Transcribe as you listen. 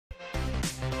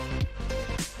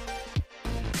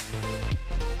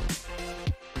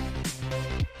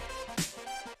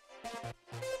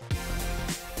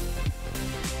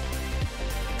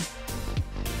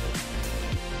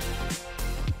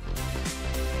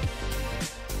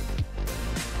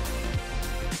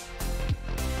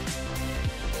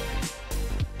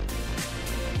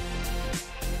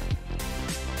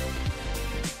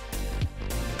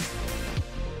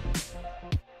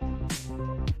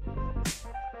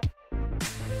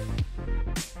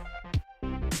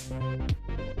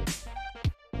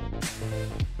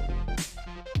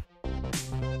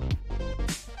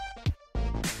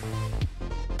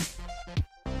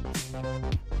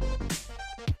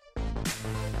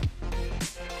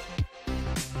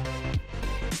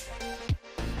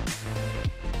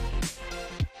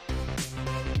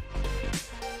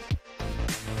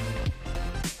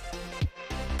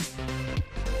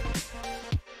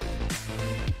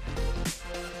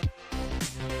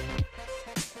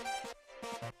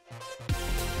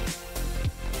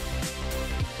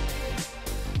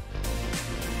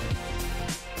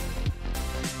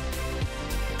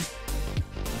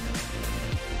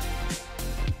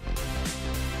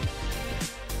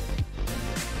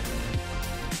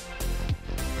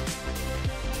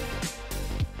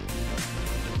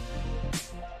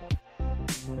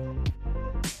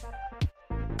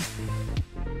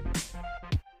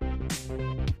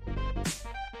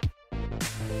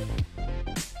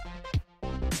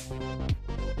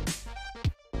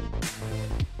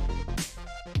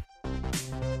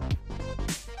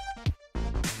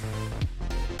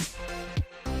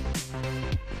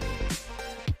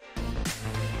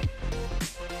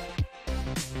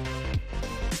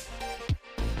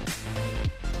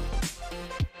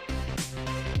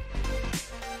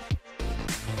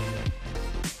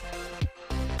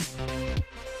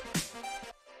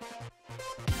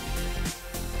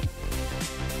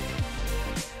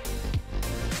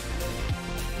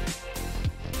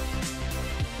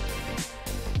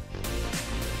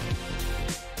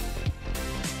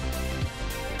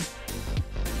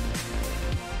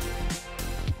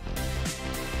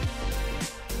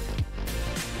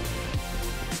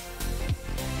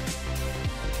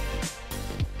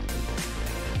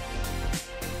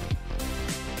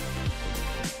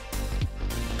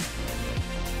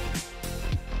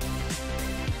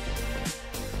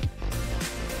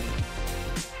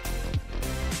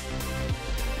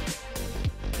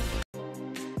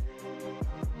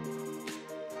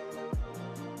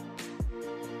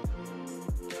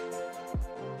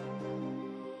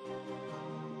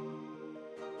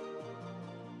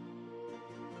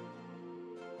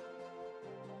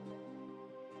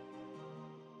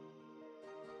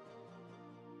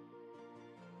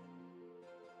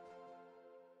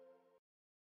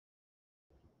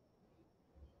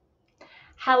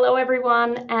Hello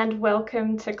everyone and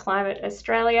welcome to Climate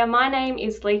Australia. My name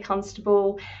is Lee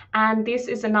Constable and this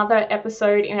is another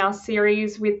episode in our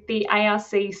series with the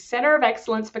ARC Centre of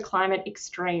Excellence for Climate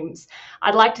Extremes.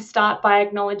 I'd like to start by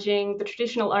acknowledging the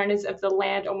traditional owners of the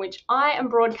land on which I am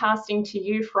broadcasting to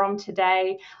you from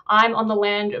today. I'm on the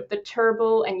land of the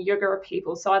Turrbal and Yugara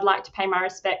people, so I'd like to pay my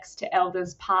respects to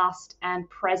elders past and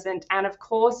present, and of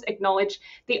course acknowledge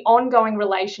the ongoing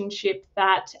relationship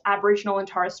that Aboriginal and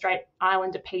Torres Strait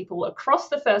Islander people across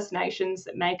the First Nations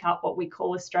that make up what we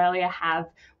call Australia have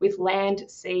with land,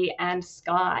 sea and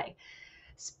sky.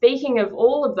 Speaking of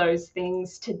all of those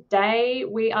things, today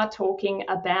we are talking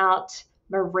about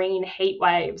marine heat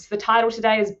waves. The title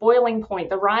today is Boiling Point,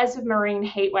 the rise of marine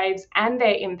heat waves and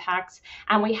their impacts.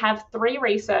 And we have three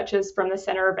researchers from the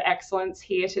Centre of Excellence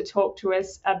here to talk to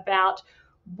us about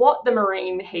what the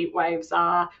marine heat waves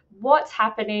are, what's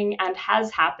happening and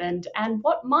has happened, and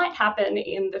what might happen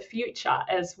in the future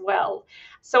as well.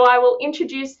 So I will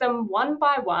introduce them one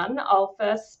by one. I'll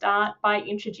first start by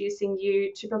introducing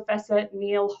you to Professor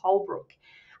Neil Holbrook.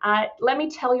 Let me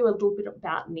tell you a little bit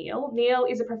about Neil. Neil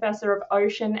is a professor of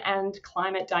ocean and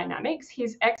climate dynamics.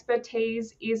 His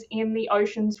expertise is in the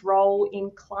ocean's role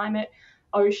in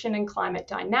ocean and climate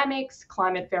dynamics,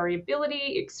 climate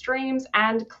variability, extremes,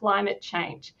 and climate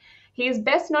change. He is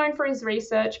best known for his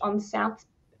research on South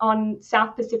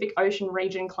Pacific Ocean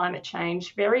region climate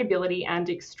change, variability, and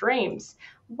extremes.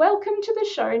 Welcome to the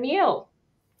show, Neil.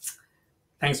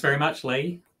 Thanks very much,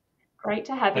 Lee. Great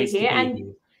to have Pleased you here. To be and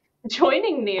here.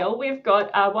 Joining Neil, we've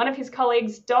got one of his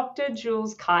colleagues, Dr.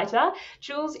 Jules Keiter.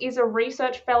 Jules is a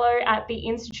research fellow at the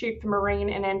Institute for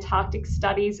Marine and Antarctic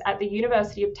Studies at the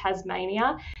University of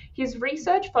Tasmania. His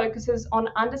research focuses on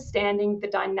understanding the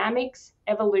dynamics,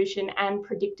 evolution, and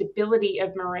predictability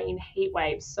of marine heat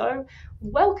waves. So,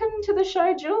 welcome to the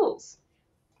show, Jules.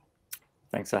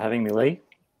 Thanks for having me, Lee.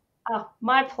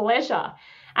 My pleasure.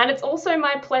 And it's also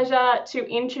my pleasure to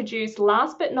introduce,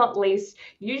 last but not least,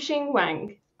 Yujing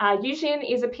Wang. Yujin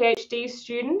is a PhD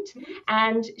student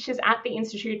and she's at the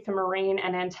Institute for Marine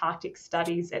and Antarctic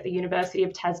Studies at the University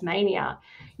of Tasmania.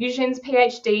 Yujin's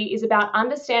PhD is about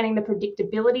understanding the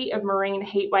predictability of marine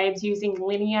heat waves using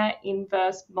linear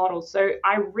inverse models. So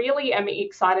I really am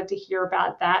excited to hear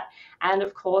about that. And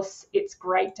of course, it's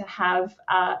great to have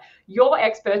your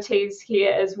expertise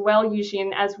here as well,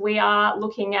 Yujin, as we are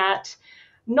looking at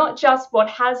not just what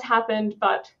has happened,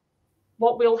 but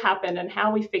what will happen and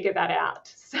how we figure that out.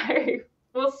 So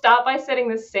we'll start by setting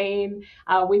the scene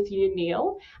with you,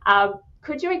 Neil.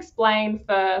 Could you explain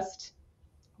first,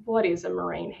 what is a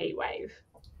marine heat wave?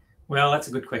 Well, that's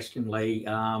a good question, Lee.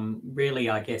 Really,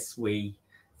 I guess we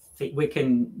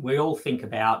all think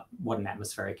about what an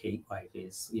atmospheric heat wave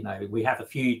is. You know, we have a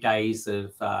few days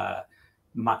of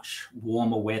much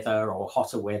warmer weather or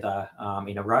hotter weather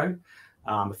in a row.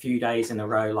 A few days in a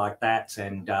row like that,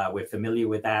 and we're familiar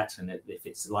with that. And if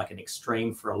it's like an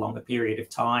extreme for a longer period of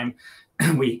time,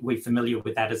 we're familiar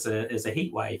with that as a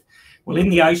heat wave. Well, in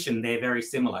the ocean, they're very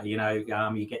similar. You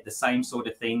know, you get the same sort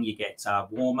of thing. You get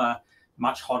warmer,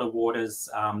 much hotter waters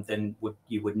than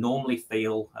you would normally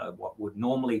feel, what would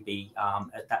normally be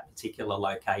at that particular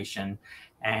location.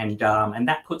 And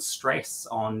that puts stress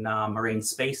on marine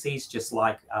species, just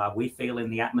like we feel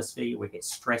in the atmosphere. We get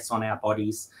stress on our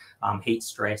bodies, heat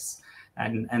stress.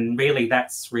 And really,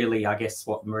 that's really, I guess,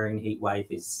 what marine heat wave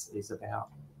is about.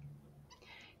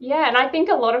 Yeah, and I think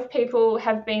a lot of people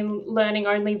have been learning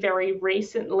only very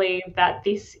recently that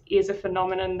this is a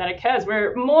phenomenon that occurs.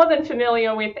 We're more than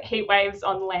familiar with heat waves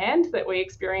on land that we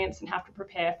experience and have to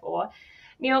prepare for.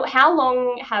 Neil, how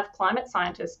long have climate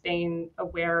scientists been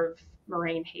aware of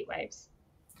marine heat waves?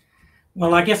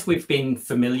 Well, I guess we've been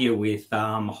familiar with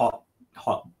hot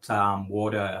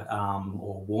water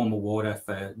or warmer water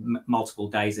for multiple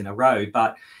days in a row,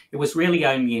 but it was really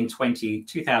only in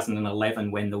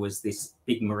 2011 when there was this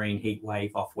big marine heat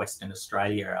wave off Western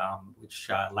Australia, which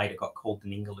later got called the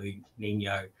Ningaloo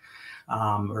Nino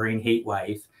marine heat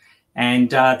wave. And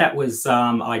that was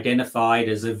identified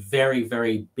as a very,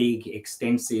 very big,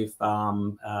 extensive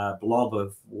blob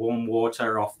of warm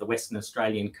water off the Western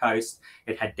Australian coast.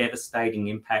 It had devastating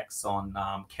impacts on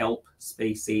kelp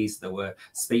species. There were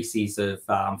species of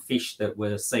fish that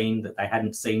were seen that they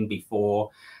hadn't seen before.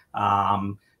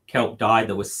 Kelp died.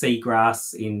 There was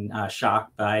seagrass in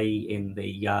Shark Bay in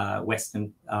the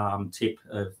western tip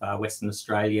of Western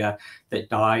Australia that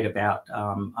died. About,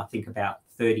 I think about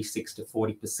 36 to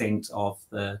 40% of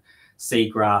the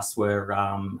seagrass were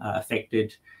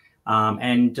affected.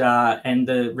 And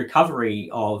the recovery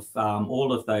of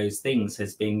all of those things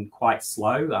has been quite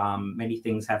slow. Many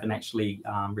things haven't actually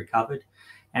recovered.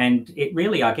 And it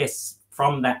really, I guess,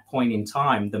 from that point in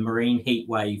time, the marine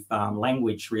heatwave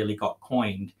language really got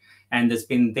coined. And there's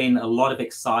been then a lot of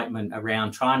excitement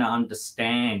around trying to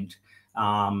understand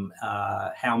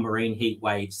how marine heat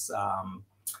waves,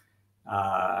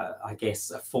 I guess,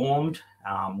 are formed,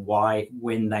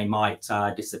 when they might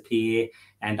disappear,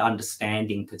 and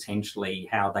understanding potentially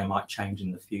how they might change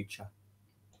in the future.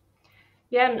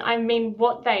 Yeah, and I mean,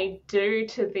 what they do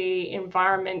to the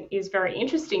environment is very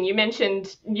interesting. You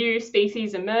mentioned new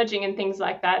species emerging and things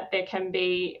like that. There can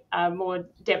be more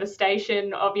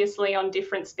devastation, obviously, on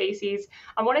different species.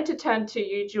 I wanted to turn to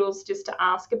you, Jules, just to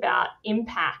ask about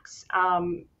impacts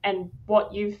and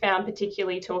what you've found,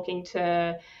 particularly talking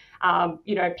to,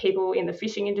 people in the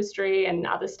fishing industry and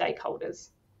other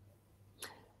stakeholders.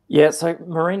 Yeah, so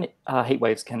marine heat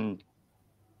waves can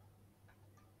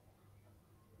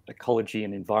ecology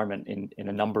and environment in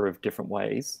a number of different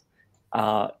ways.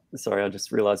 Sorry, I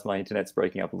just realized my internet's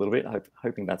breaking up a little bit.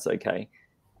 Hoping that's okay.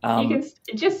 You can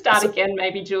just start again,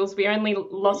 maybe, Jules. We only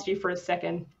lost you for a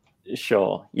second.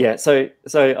 Sure. Yeah. So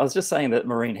I was just saying that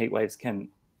marine heat waves can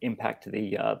impact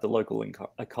the local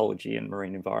ecology and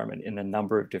marine environment in a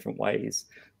number of different ways.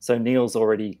 So Neil's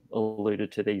already alluded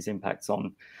to these impacts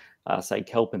on, say,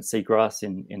 kelp and seagrass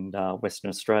in Western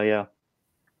Australia.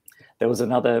 There was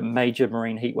another major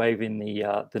marine heat wave in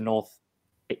the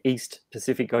northeast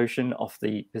Pacific Ocean off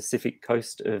the Pacific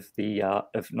coast of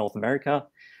North America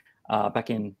back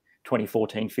in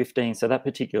 2014-15. So that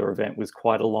particular event was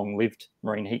quite a long-lived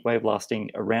marine heat wave,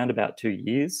 lasting around about 2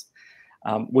 years,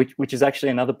 which is actually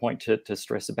another point to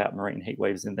stress about marine heat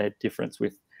waves and their difference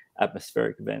with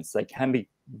atmospheric events. They can be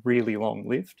really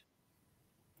long-lived.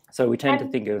 So we tend to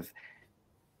think of...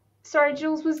 Sorry,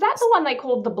 Jules, was that the one they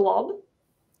called the blob?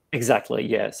 Exactly,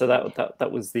 yeah. So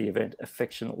that was the event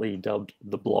affectionately dubbed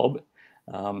the blob.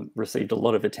 Received a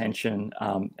lot of attention.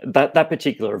 That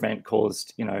particular event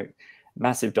caused,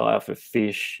 massive die-off of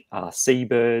fish,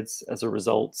 seabirds as a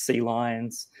result, sea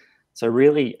lions. So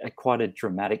really quite a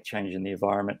dramatic change in the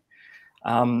environment.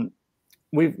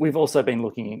 We've also been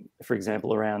looking, for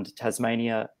example, around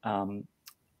Tasmania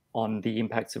on the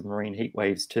impacts of marine heat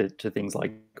waves to things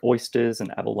like oysters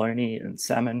and abalone and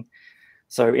salmon.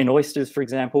 So in oysters, for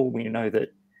example, we know that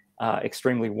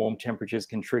extremely warm temperatures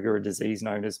can trigger a disease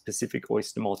known as Pacific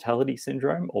oyster mortality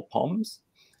syndrome, or POMS.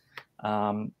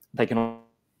 They can...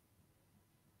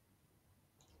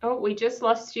 Oh, we just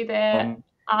lost you there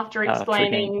after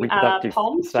explaining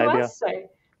POMS to us. So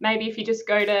maybe if you just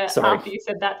go to after you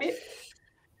said that bit.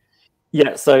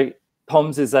 Yeah, so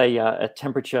POMS is a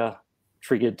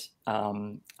temperature-triggered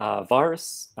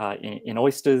virus in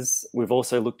oysters. We've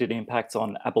also looked at impacts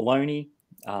on abalone.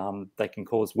 They can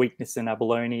cause weakness in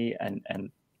abalone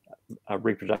and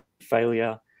reproductive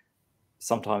failure,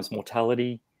 sometimes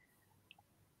mortality.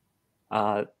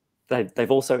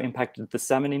 They've also impacted the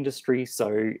salmon industry.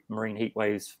 So marine heat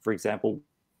waves, for example,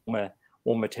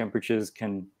 warmer temperatures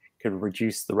can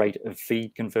reduce the rate of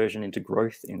feed conversion into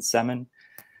growth in salmon.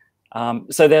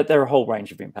 So there are a whole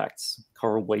range of impacts,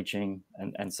 coral bleaching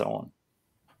and so on.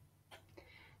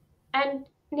 And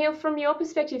Neil, from your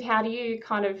perspective, how do you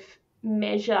kind of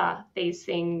measure these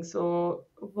things, or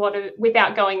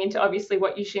without going into obviously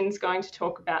what Yushin's going to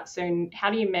talk about soon,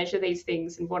 how do you measure these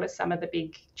things and what are some of the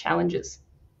big challenges?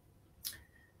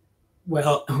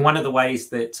 Well, one of the ways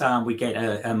that we get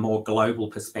a more global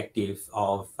perspective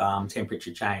of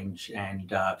temperature change and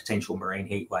potential marine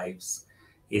heat waves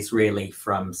is really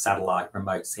from satellite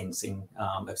remote sensing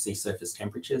of sea surface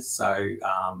temperatures. So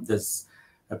there's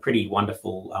a pretty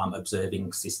wonderful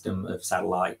observing system of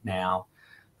satellite now,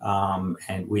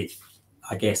 and with,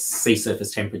 I guess, sea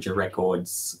surface temperature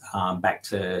records back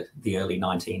to the early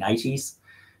 1980s.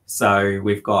 So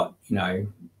we've got,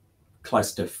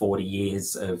 close to 40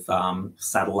 years of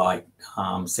satellite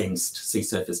sensed sea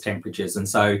surface temperatures. And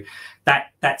so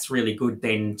that's really good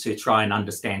then to try and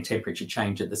understand temperature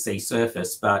change at the sea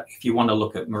surface. But if you want to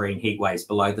look at marine heat waves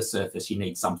below the surface, you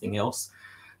need something else.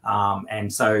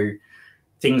 And so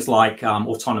things like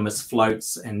autonomous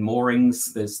floats and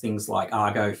moorings, there's things like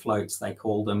Argo floats, they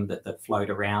call them, that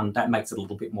float around. That makes it a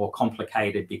little bit more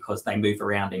complicated because they move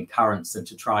around in currents, and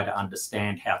to try to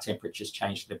understand how temperatures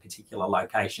change at a particular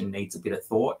location needs a bit of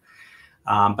thought.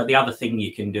 But the other thing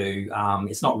you can do,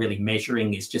 it's not really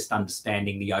measuring, is just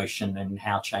understanding the ocean and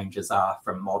how changes are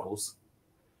from models.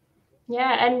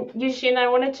 Yeah, and Yushin, I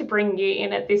wanted to bring you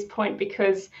in at this point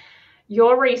because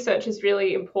your research is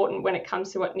really important when it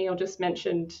comes to what Neil just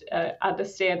mentioned,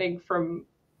 understanding from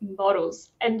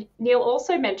models. And Neil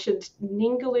also mentioned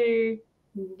Ningaloo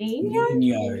Nino?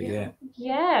 Nino, yeah.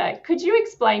 Yeah. Could you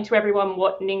explain to everyone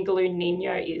what Ningaloo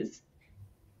Nino is?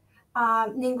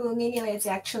 Ningaloo Nino is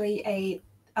actually a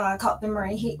called the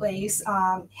marine heat waves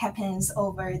happens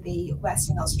over the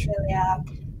Western Australia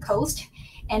coast,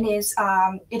 and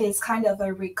it is kind of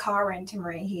a recurrent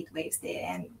marine heat waves there,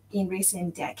 and in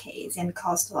recent decades, and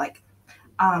caused like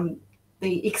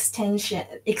the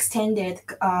extended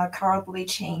coral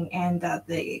bleaching and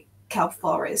the kelp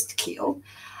forest kill.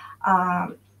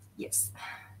 Yes,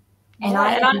 and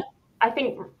I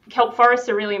think kelp forests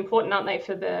are really important, aren't they,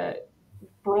 for the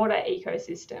broader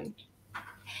ecosystem?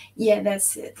 Yeah,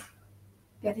 that's it.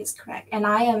 That is correct. And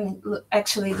I am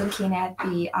actually looking at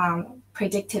the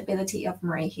predictability of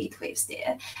marine heat waves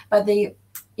there. But the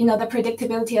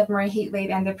predictability of marine heat wave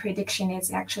and the prediction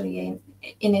is actually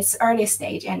in its early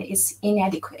stage, and it's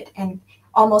inadequate and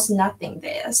almost nothing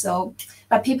there. So,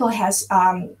 but people has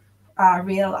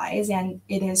realized, and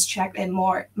it is tracked and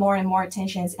more and more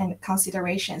attentions and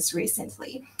considerations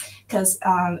recently, because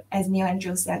as Neil and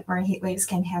Jules said, marine heat waves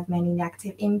can have many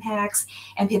negative impacts,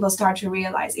 and people start to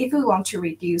realize if we want to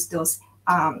reduce those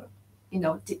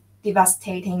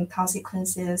devastating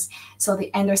consequences, so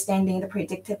the understanding the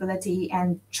predictability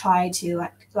and try to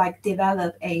like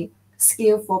develop a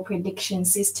skillful prediction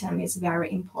system is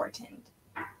very important.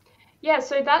 Yeah,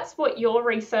 so that's what your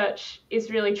research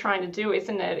is really trying to do,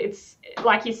 isn't it? It's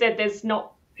like you said, there's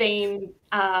not been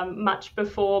much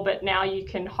before, but now you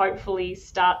can hopefully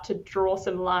start to draw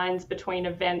some lines between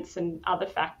events and other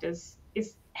factors.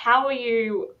 How are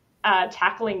you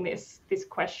tackling this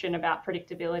question about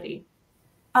predictability?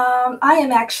 I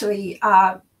am actually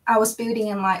I was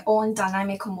building my own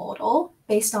dynamical model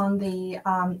based on the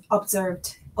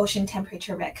observed ocean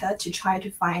temperature record to try to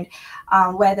find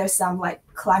whether some like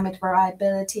climate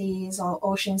variabilities or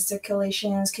ocean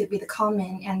circulations could be the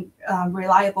common and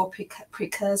reliable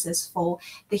precursors for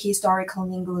the historical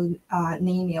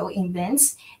Nino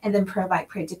events, and then provide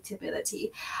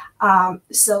predictability.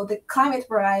 So the climate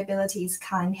variabilities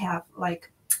can have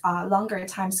like longer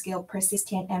time scale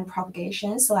persistent and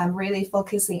propagation. So I'm really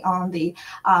focusing on the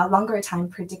longer time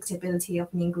predictability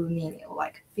of Nino,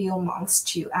 like few months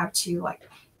to up to like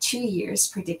 2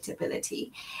 years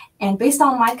predictability. And based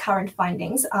on my current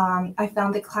findings, I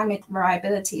found the climate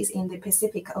variabilities in the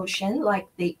Pacific Ocean, like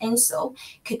the ENSO,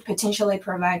 could potentially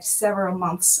provide several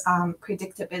months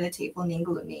predictability for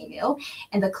Nino,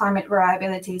 and the climate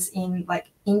variabilities in like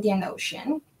Indian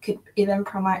Ocean could even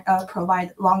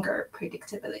provide longer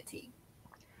predictability.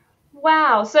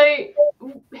 Wow. So,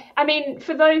 I mean,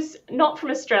 for those not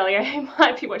from Australia who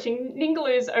might be watching,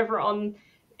 Ningaloo's over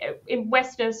in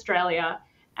Western Australia,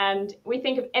 and we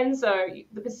think of ENSO,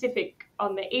 the Pacific,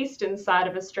 on the eastern side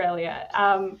of Australia.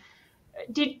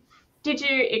 Did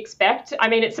you expect? I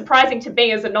mean, it's surprising to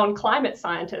me as a non-climate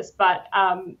scientist, but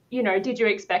did you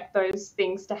expect those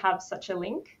things to have such a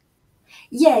link?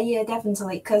 Yeah,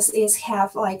 definitely, because it's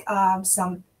have like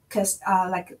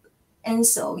like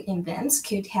ENSO events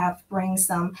could have bring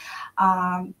some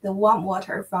the warm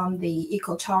water from the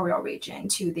equatorial region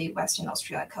to the Western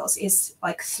Australia coast. Is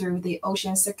like through the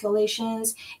ocean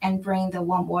circulations and bring the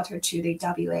warm water to the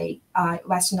WA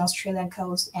Western Australian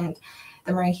coast, and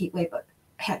the marine heat wave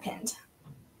happened.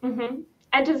 Mm-hmm.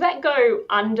 And does that go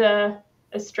under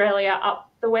Australia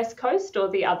up the west coast, or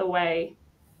the other way,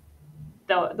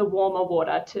 the warmer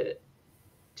water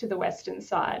to the western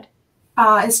side?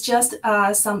 It's just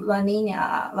some La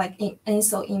Nina like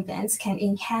ENSO events can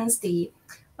enhance the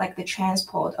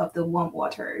transport of the warm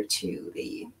water to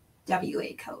the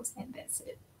WA coast, and that's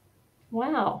it.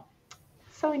 Wow,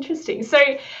 so interesting. So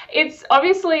it's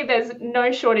obviously there's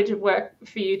no shortage of work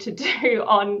for you to do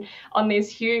on these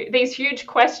huge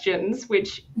questions,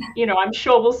 which I'm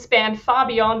sure will span far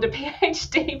beyond a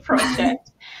PhD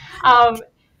project.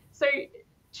 So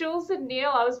Jules and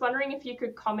Neil, I was wondering if you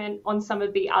could comment on some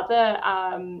of the other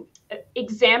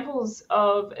examples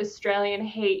of Australian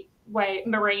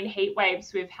marine heat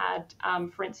waves we've had,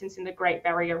 for instance, in the Great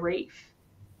Barrier Reef.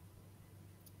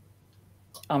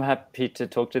 I'm happy to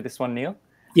talk to this one, Neil.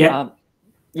 Yeah.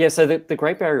 So the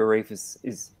Great Barrier Reef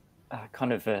is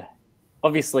kind of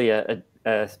obviously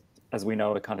as we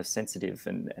know, a kind of sensitive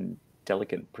and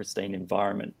delicate, pristine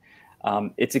environment.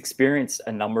 It's experienced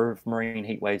a number of marine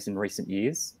heat waves in recent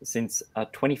years. Since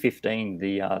 2015,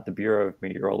 the Bureau of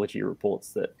Meteorology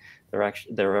reports that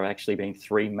there have actually been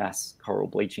 3 mass coral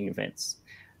bleaching events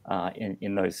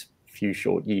in those few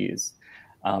short years.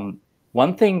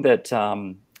 One thing that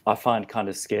I find kind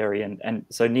of scary, and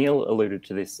so Neil alluded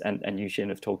to this, and Yushin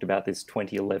have talked about this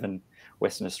 2011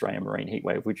 Western Australian marine heat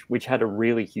wave, which had a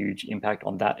really huge impact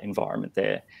on that environment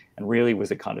there, and really was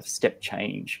a kind of step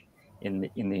change in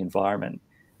the environment.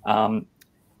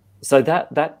 So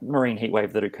that marine heat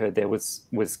wave that occurred there was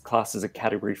classed as a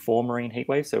Category 4 marine heat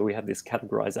wave. So we have this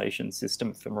categorization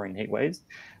system for marine heat waves.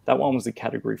 That one was a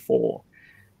Category 4.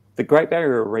 The Great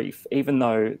Barrier Reef, even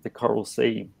though the Coral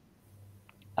Sea,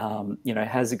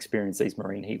 has experienced these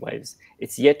marine heat waves,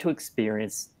 it's yet to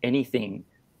experience anything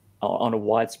on a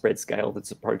widespread scale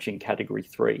that's approaching Category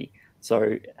 3. So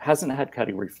it hasn't had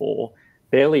Category 4,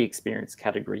 barely experienced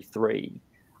Category 3.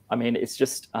 I mean, it's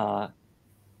just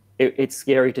it's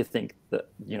scary to think that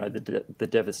the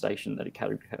devastation that a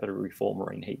Category 4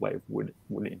 marine heat wave would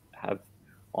have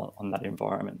on that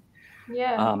environment.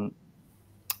 Yeah.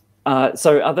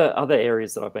 So other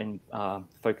areas that I've been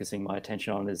focusing my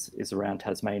attention on is around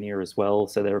Tasmania as well.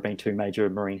 So there have been 2 major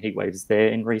marine heat waves there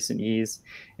in recent years,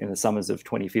 in the summers of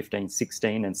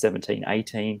 2015-16 and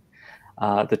 17-18.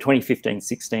 The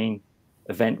 2015-16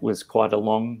 event was quite a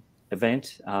long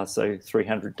event, so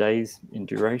 300 days in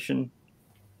duration.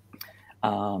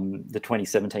 The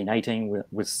 2017-18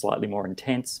 was slightly more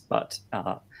intense, but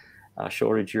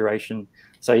shorter duration.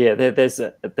 So yeah, there's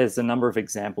a number of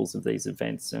examples of these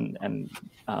events, and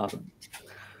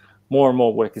more and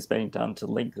more work is being done to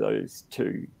link those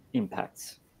to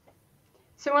impacts.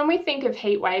 So when we think of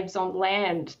heat waves on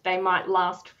land, they might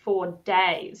last 4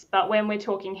 days, but when we're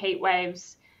talking heat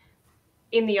waves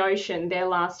in the ocean, they're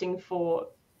lasting for,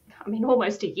 I mean,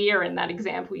 almost a year in that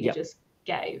example you just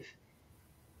gave.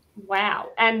 Wow.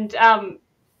 And I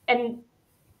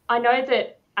know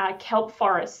that kelp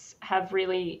forests have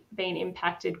really been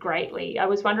impacted greatly. I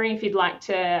was wondering if you'd like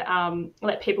to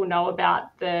let people know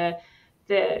about the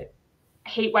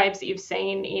heat waves that you've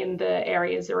seen in the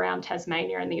areas around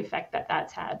Tasmania and the effect that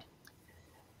that's had.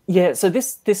 Yeah, so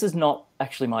this is not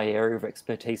actually my area of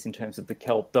expertise in terms of the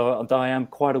kelp, though I am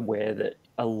quite aware that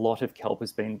a lot of kelp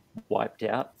has been wiped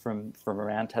out from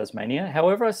around Tasmania.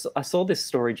 However, I saw this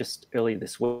story just earlier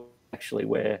this week, actually,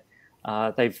 where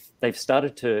they've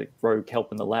started to grow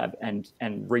kelp in the lab and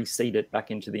reseed it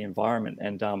back into the environment,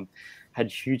 and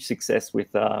had huge success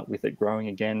with it growing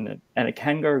again, and it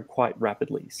can grow quite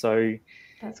rapidly. So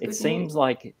it seems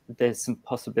like there's some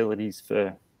possibilities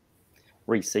for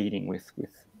reseeding with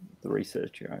the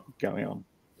research going on.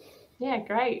 Yeah,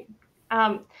 great.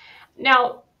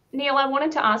 Now, Neil, I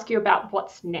wanted to ask you about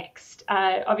what's next.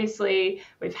 Obviously,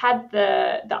 we've had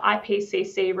the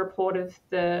IPCC report of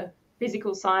the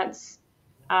physical science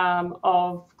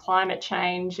of climate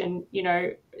change, and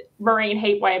marine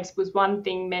heat waves was one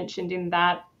thing mentioned in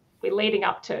that. We're leading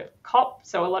up to COP,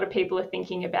 so a lot of people are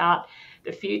thinking about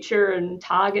the future and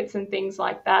targets and things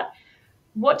like that.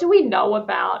 What do we know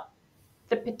about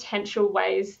the potential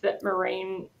ways that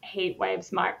marine heat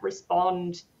waves might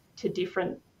respond to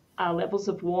different levels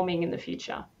of warming in the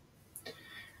future?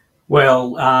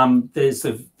 Well,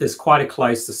 there's quite a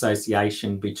close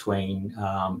association between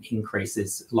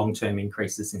long-term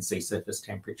increases in sea surface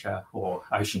temperature or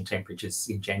ocean temperatures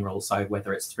in general, so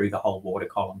whether it's through the whole water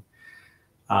column,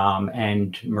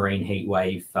 and marine heat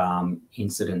wave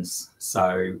incidence.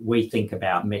 So we think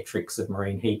about metrics of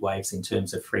marine heat waves in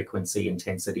terms of frequency,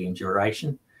 intensity, and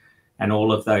duration. And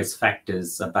all of those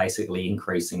factors are basically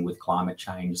increasing with climate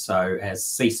change. So as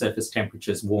sea surface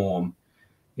temperatures warm,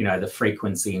 the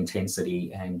frequency,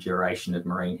 intensity, and duration of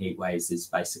marine heat waves is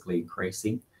basically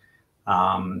increasing.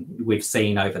 We've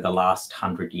seen over the last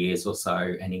 100 years or so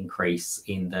an increase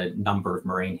in the number of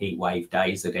marine heat wave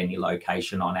days at any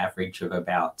location on average of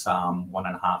about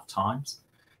 1.5 times.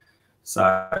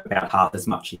 So about half as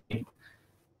much again.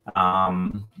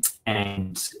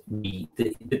 And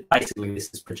basically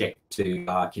this is projected to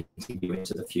continue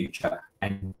into the future.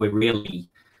 And we're really,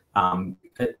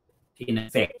 in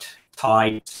effect,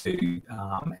 tied to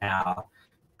our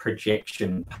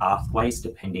projection pathways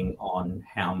depending on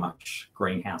how much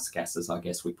greenhouse gases, I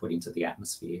guess, we put into the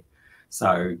atmosphere.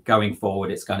 So going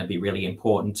forward, it's going to be really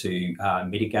important to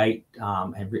mitigate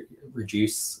and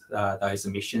reduce those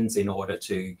emissions in order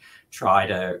to try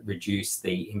to reduce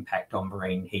the impact on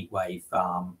marine heat wave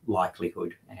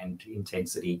likelihood and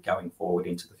intensity going forward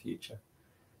into the future.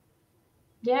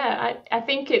 Yeah, I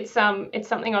think it's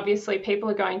something obviously people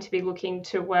are going to be looking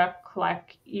to work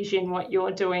like Eugene, what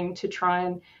you're doing to try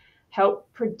and help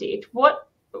predict. What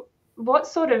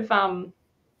sort of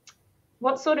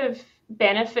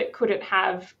benefit could it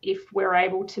have if we're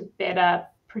able to better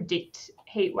predict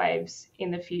heat waves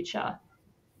in the future?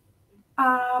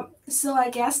 So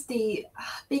I guess the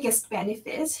biggest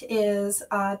benefit is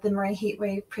the marine heat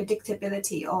wave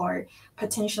predictability, or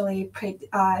potentially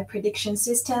prediction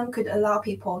system could allow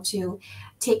people to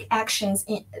take actions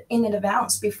in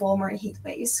advance before marine heat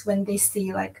waves when they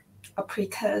see like a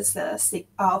precursor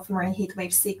of marine heat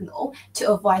wave signal,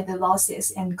 to avoid the losses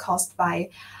and caused by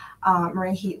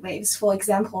marine heat waves. For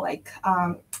example, like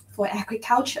for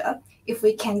agriculture, if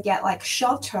we can get like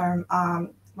short-term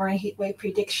marine heat wave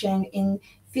prediction in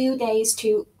few days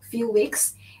to few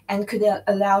weeks, and could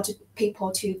allow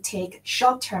people to take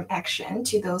short-term action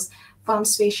to those farm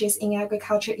species in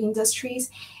agriculture industries,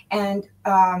 and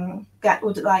that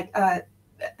would like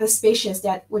the species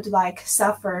that would like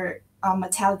suffer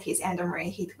mortalities under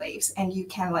marine heat waves, and you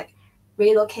can like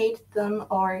relocate them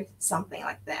or something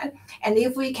like that. And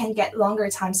if we can get longer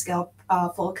timescale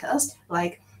focused,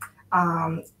 like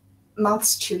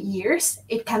months to years,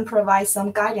 it can provide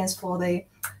some guidance for the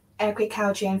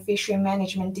agriculture and fishery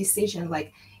management decision.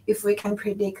 Like if we can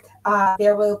predict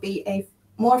there will be a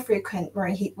more frequent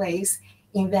marine heat waves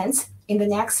events in the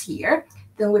next year,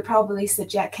 then we probably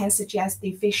can suggest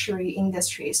the fishery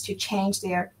industries to change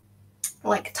their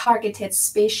like targeted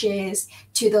species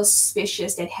to those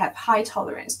species that have high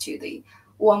tolerance to the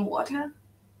warm water.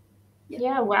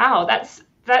 Yeah, wow,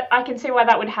 that I can see why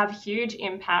that would have huge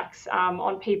impacts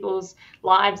on people's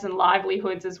lives and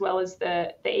livelihoods, as well as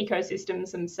the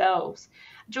ecosystems themselves.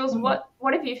 Jules,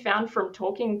 what have you found from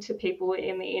talking to people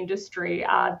in the industry?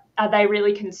 Are they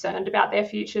really concerned about their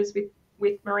futures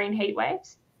with marine heat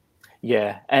waves?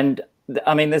 Yeah, and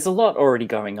I mean, there's a lot already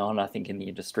going on, I think, in the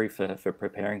industry for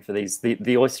preparing for these.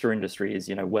 The oyster industry is,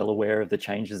 well aware of the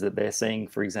changes that they're seeing,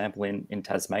 for example, in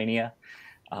Tasmania.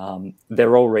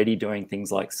 They're already doing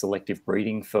things like selective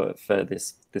breeding for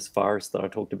this virus that I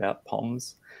talked about,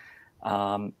 POMS.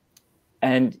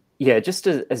 And yeah, just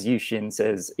as Yu-Xin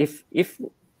says,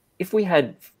 if we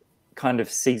had kind of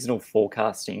seasonal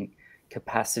forecasting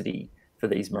capacity for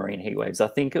these marine heat waves, I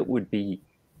think it would be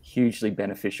hugely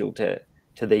beneficial to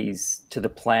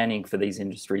the planning for these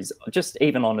industries, just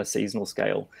even on a seasonal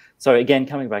scale. So again,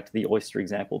 coming back to the oyster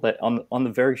example, that on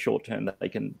the very short term, that they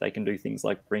can do things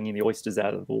like bringing the oysters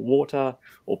out of the water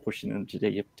or pushing them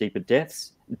to deeper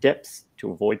depths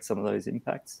to avoid some of those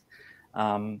impacts.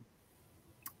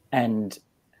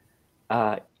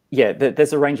 Yeah,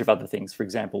 there's a range of other things. For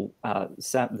example,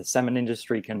 the salmon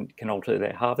industry can alter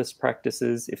their harvest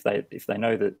practices if they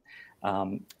know that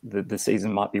the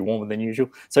season might be warmer than usual.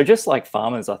 So just like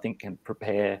farmers, I think, can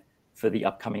prepare for the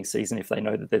upcoming season if they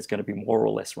know that there's going to be more or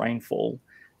less rainfall.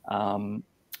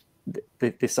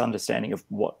 This understanding of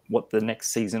what the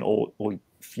next season or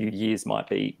few years might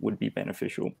be would be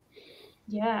beneficial.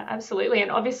 Yeah, absolutely.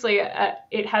 And obviously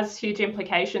it has huge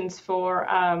implications for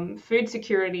food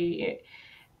security.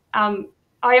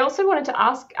 I also wanted to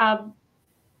ask,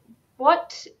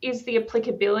 what is the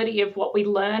applicability of what we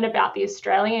learn about the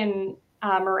Australian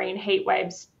marine heat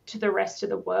waves to the rest of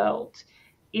the world?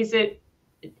 Is it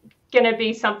going to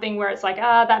be something where it's like,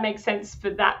 that makes sense for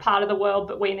that part of the world,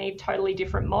 but we need totally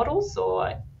different models?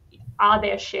 Or are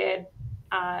there shared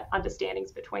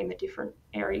understandings between the different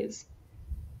areas?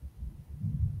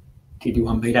 Did you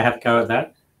want me to have a go at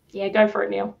that? Yeah, go for it,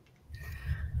 Neil.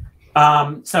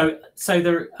 So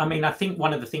there, I mean, I think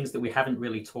one of the things that we haven't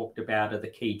really talked about are the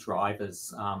key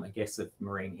drivers, I guess, of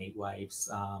marine heat waves.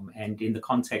 And in the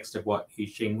context of what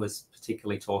Yu-Xin was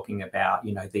particularly talking about,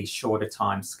 these shorter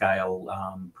time scale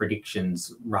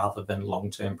predictions rather than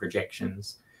long-term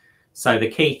projections. So the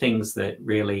key things that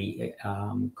really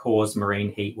cause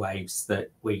marine heat waves that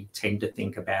we tend to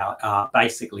think about are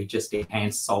basically just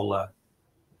enhanced solar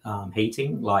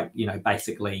heating, like,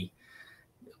 basically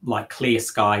like clear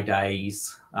sky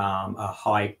days,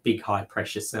 a big high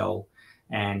pressure cell,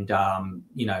 and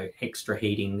extra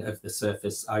heating of the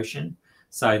surface ocean.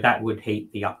 So that would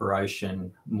heat the upper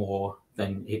ocean more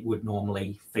than it would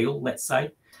normally feel, let's say.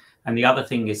 And the other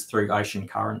thing is through ocean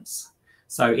currents.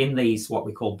 So in these what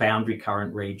we call boundary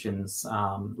current regions,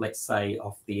 let's say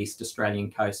off the East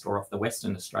Australian coast or off the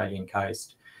Western Australian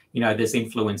coast, there's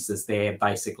influences there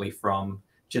basically from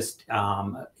just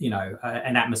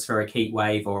an atmospheric heat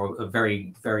wave or a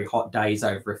very, very hot days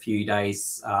over a few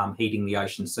days heating the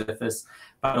ocean surface,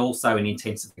 but also an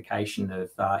intensification of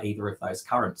either of those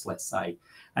currents, let's say.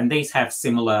 And these have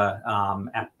similar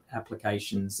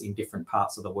applications in different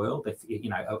parts of the world,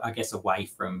 I guess away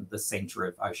from the center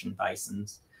of ocean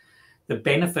basins. The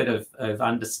benefit of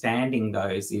understanding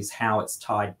those is how it's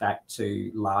tied back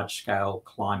to large-scale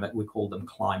climate. We call them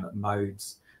climate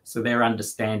modes. So they're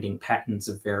understanding patterns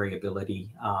of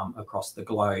variability across the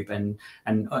globe. And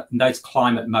those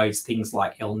climate modes, things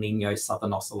like El Nino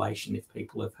Southern Oscillation, if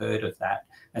people have heard of that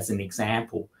as an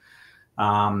example,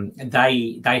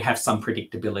 they have some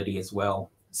predictability as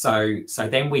well. So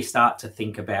then we start to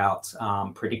think about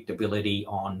predictability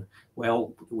on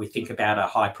Well, we think about a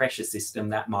high pressure system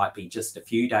that might be just a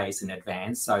few days in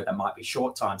advance, so there might be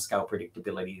short time scale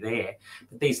predictability there.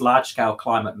 But these large scale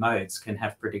climate modes can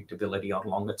have predictability on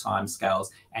longer time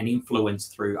scales and influence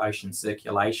through ocean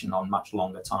circulation on much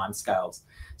longer time scales.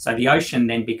 So the ocean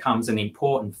then becomes an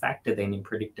important factor then in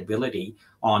predictability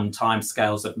on time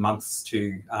scales of months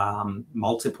to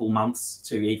multiple months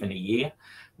to even a year.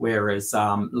 Whereas,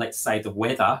 let's say the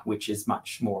weather, which is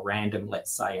much more random,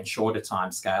 let's say, and shorter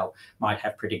time scale, might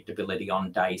have predictability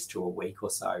on days to a week or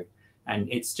so. And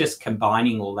it's just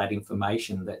combining all that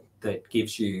information that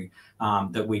gives you,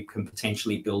 that we can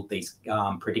potentially build these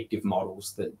predictive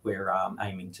models that we're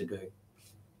aiming to do.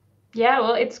 Yeah,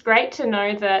 well, it's great to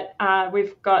know that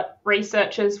we've got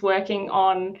researchers working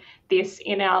on this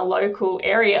in our local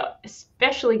area,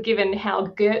 especially given how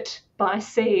girt by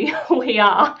sea we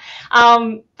are.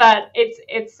 But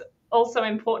it's also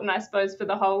important, I suppose, for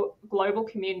the whole global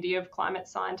community of climate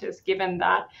scientists, given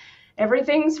that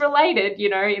everything's related, you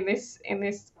know, in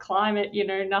this climate, you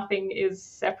know, nothing is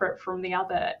separate from the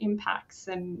other impacts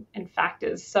and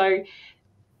factors. So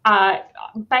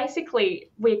basically,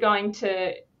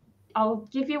 I'll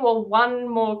give you all one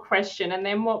more question, and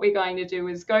then what we're going to do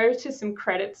is go to some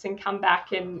credits and come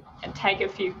back and take a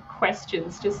few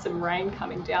questions. Just some rain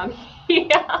coming down here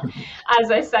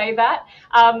as I say that.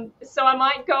 So I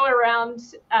might go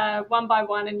around one by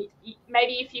one, and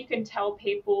maybe if you can tell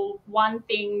people one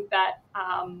thing that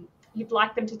you'd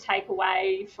like them to take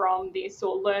away from this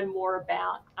or learn more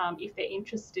about if they're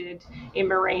interested in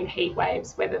marine heat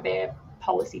waves, whether they're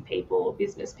policy people or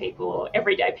business people or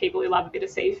everyday people who love a bit of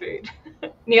seafood.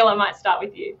 Neil, I might start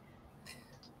with you.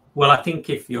 Well, I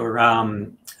think if you're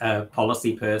a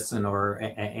policy person or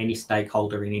any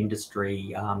stakeholder in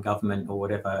industry, government or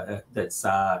whatever that's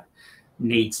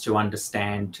needs to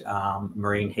understand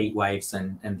marine heat waves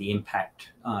and the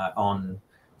impact on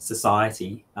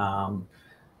society,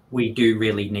 we do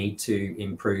really need to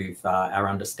improve our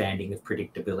understanding of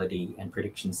predictability and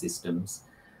prediction systems.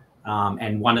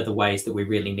 And one of the ways that we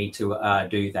really need to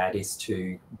do that is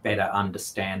to better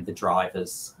understand the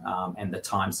drivers and the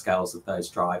timescales of those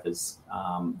drivers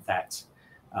that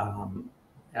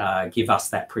give us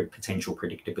that potential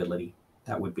predictability.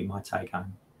 That would be my take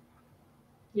home.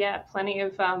 Yeah, plenty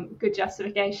of good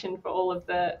justification for all of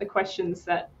the questions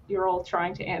that you're all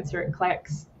trying to answer at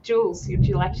CLEX. Jules, would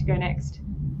you like to go next?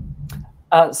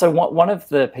 So one of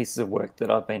the pieces of work that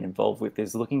I've been involved with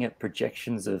is looking at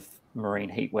projections of marine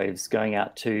heat waves going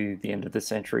out to the end of the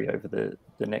century over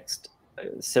the next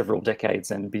several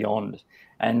decades and beyond.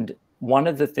 And one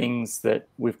of the things that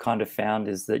we've kind of found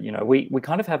is that, you know, we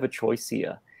kind of have a choice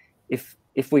here. If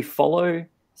we follow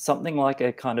something like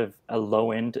a kind of a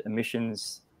low-end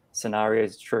emissions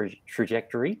scenarios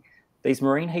trajectory, these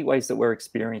marine heat waves that we're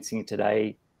experiencing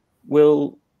today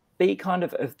will be kind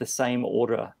of the same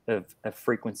order of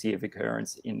frequency of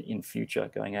occurrence in future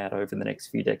going out over the next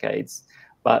few decades.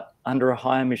 But under a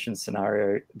high emission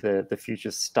scenario, the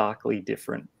future's starkly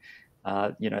different.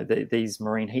 You know, these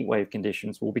marine heat wave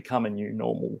conditions will become a new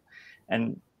normal.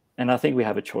 And I think we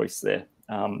have a choice there.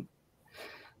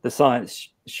 The science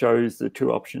shows the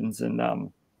two options. And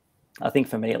I think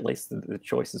for me, at least, the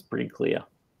choice is pretty clear.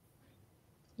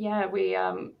 Yeah, we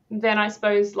then I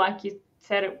suppose, like you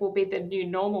said, it will be the new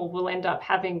normal. We'll end up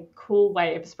having cool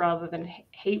waves rather than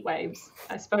heat waves,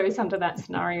 I suppose, under that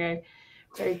scenario.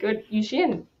 Very good.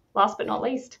 Yushin, last but not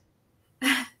least.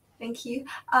 Thank you.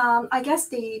 I guess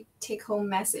the take-home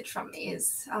message from me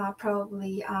is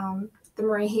probably the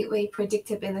marine heatwave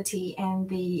predictability and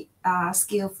the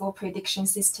skillful prediction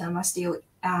system are still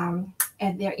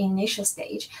at their initial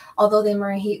stage. Although the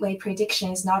marine heatwave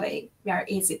prediction is not a very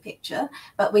easy picture,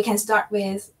 but we can start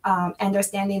with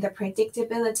understanding the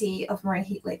predictability of marine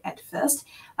heatwave at first,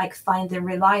 like find the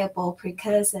reliable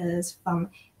precursors from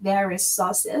various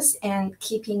sources and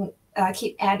keep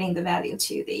adding the value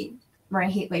to the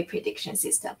marine heatwave prediction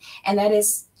system. And that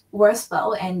is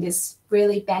worthwhile, and this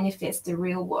really benefits the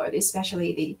real world,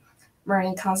 especially the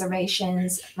marine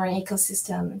conservations, marine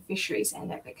ecosystem, fisheries,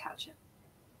 and agriculture.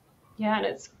 Yeah, and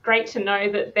it's great to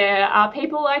know that there are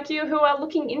people like you who are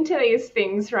looking into these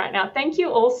things right now. Thank you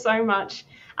all so much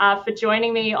for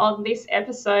joining me on this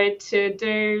episode to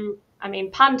do, I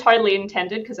mean, pun totally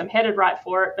intended because I'm headed right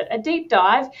for it, but a deep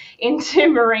dive into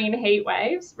marine heat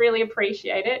waves. Really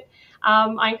appreciate it.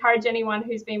 I encourage anyone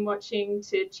who's been watching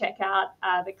to check out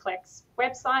the CLEX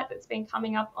website that's been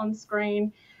coming up on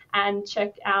screen, and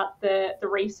check out the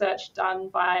research done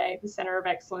by the Centre of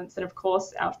Excellence, and of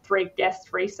course our 3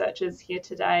 guest researchers here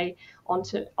today on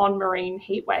marine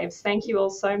heat waves. Thank you all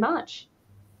so much.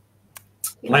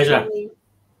 Pleasure.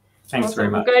 Thanks very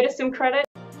much. We'll go to some credit.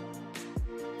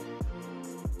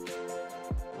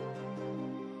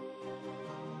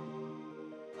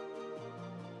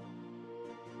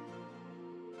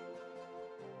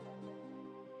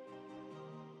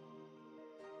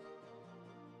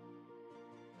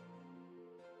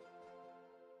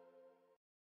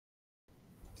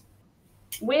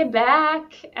 We're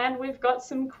back and we've got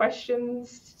some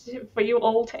questions for you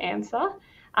all to answer.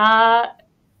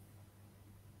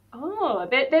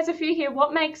 There's a few here.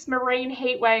 What makes marine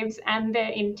heat waves and their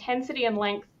intensity and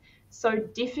length so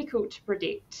difficult to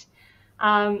predict?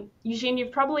 Eugene,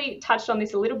 you've probably touched on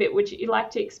this a little bit. Would you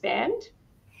like to expand?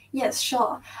 Yes,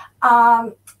 sure.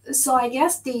 So I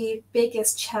guess the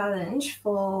biggest challenge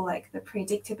for like the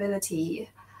predictability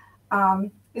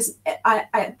is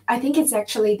I think it's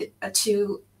actually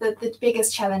the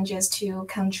biggest challenge is to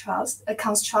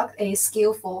construct a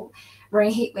skillful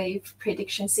marine heat wave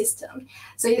prediction system.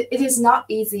 So it is not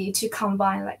easy to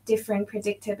combine like different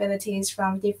predictabilities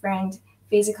from different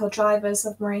physical drivers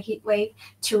of marine heat wave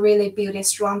to really build a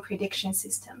strong prediction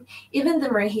system. Even the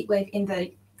marine heat wave in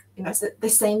the the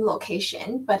same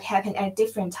location but happen at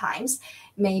different times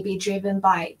may be driven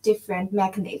by different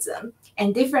mechanism,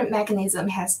 and different mechanism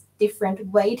has different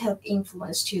weight of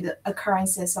influence to the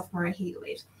occurrences of marine heat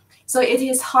waves. So it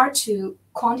is hard to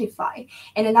quantify.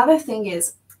 And another thing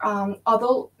is,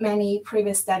 although many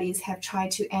previous studies have tried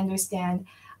to understand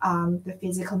the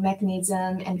physical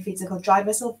mechanism and physical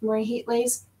drivers of marine heat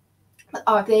waves,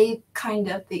 are they kind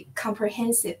of the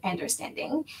comprehensive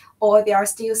understanding, or there are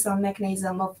still some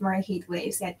mechanism of marine heat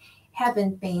waves that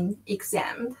haven't been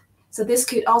examined? So this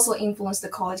could also influence the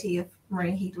quality of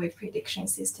marine heat wave prediction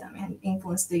system and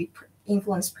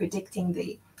influence predicting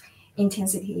the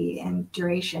intensity and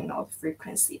duration or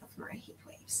frequency of marine heat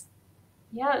waves.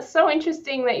 Yeah, it's so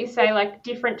interesting that you say like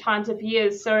different times of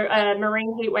years. So a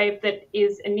marine heat wave that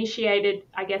is initiated,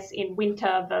 I guess, in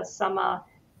winter versus summer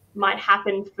might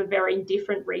happen for very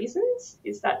different reasons.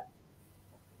 Is that?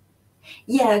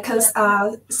 Yeah, because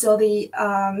so the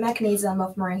mechanism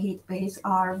of marine heat waves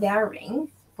are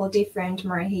varying for different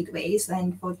marine heat waves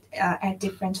and for at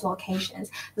different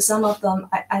locations. So some of them,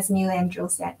 as Neil Andrew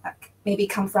said, maybe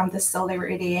come from the solar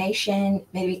radiation,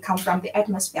 maybe come from the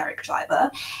atmospheric driver,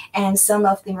 and some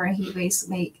of the marine heat waves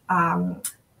may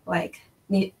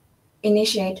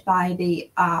initiate by the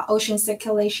ocean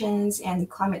circulations and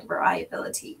climate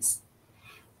variabilities.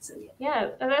 So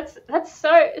yeah, that's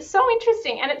so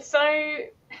interesting, and it's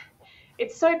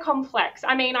so complex.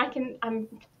 I mean, I'm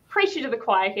preaching to the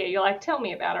choir here. You're like, tell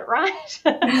me about it, right?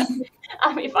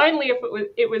 If only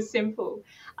it was simple.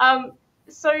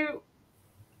 So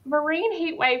marine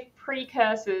heat wave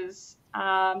precursors.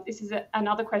 This is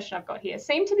another question I've got here.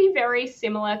 Seem to be very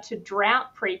similar to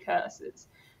drought precursors.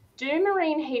 Do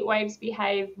marine heat waves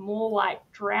behave more like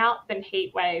drought than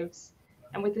heat waves,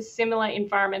 and with the similar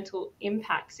environmental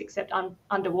impacts except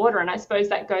underwater? And I suppose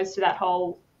that goes to that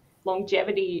whole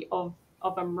longevity of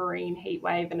a marine heat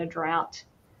wave and a drought.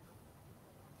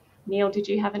 Neil, did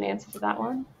you have an answer for that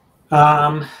one?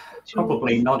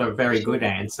 Probably not a very good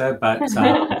answer, but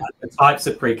the types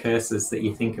of precursors that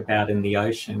you think about in the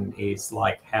ocean is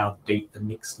like how deep the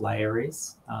mixed layer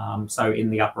is. So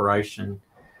in the upper ocean,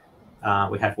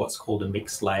 we have what's called a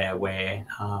mixed layer, where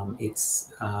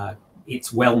it's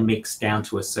well mixed down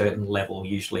to a certain level,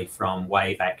 usually from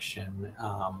wave action,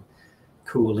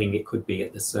 cooling, it could be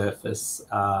at the surface,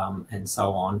 and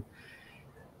so on.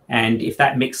 And if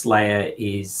that mixed layer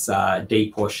is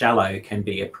deep or shallow, can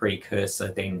be a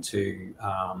precursor then to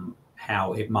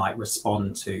how it might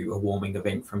respond to a warming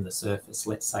event from the surface,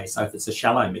 let's say. So if it's a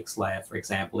shallow mixed layer, for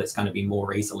example, it's going to be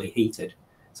more easily heated.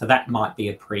 So that might be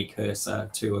a precursor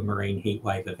to a marine heat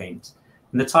wave event.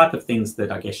 And the type of things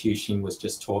that I guess Yushin was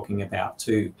just talking about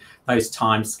too, those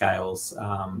timescales,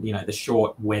 the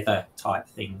short weather type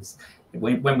things.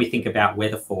 When we think about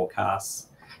weather forecasts,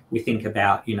 we think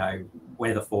about,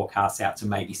 weather forecasts out to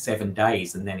maybe 7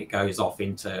 days, and then it goes off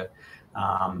into,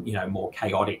 more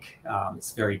chaotic.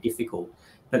 It's very difficult.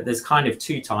 But there's kind of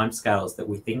two timescales that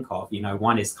we think of.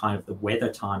 One is kind of the weather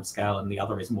timescale, and the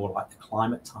other is more like the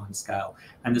climate timescale.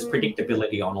 And there's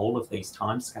predictability on all of these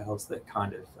timescales that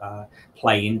kind of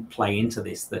play into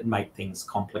this, that make things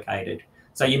complicated.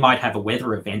 So you might have a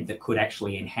weather event that could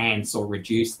actually enhance or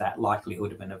reduce that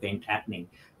likelihood of an event happening.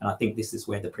 And I think this is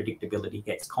where the predictability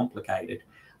gets complicated,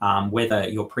 whether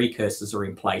your precursors are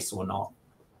in place or not.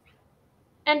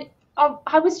 And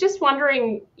I was just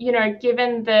wondering,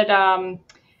 given that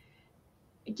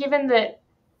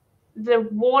the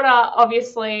water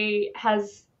obviously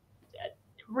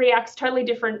reacts totally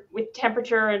different with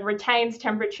temperature and retains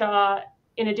temperature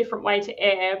in a different way to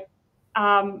air,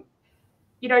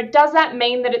 does that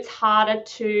mean that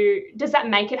does that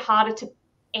make it harder to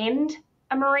end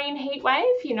a marine heat wave?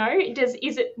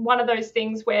 Is it one of those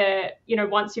things where,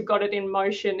 once you've got it in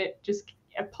motion, it just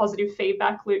a positive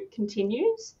feedback loop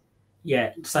continues?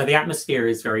 Yeah, so the atmosphere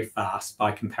is very fast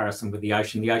by comparison with the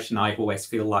ocean. The ocean, I always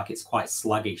feel like it's quite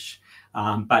sluggish.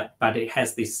 But it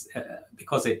has this,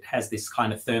 because it has this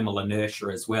kind of thermal inertia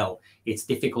as well, it's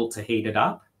difficult to heat it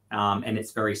up, and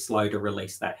it's very slow to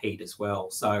release that heat as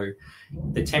well. So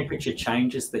the temperature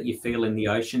changes that you feel in the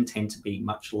ocean tend to be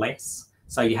much less.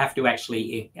 So you have to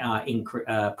actually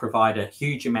provide a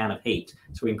huge amount of heat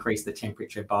to increase the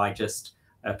temperature by just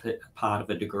a part of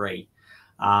a degree.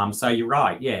 So you're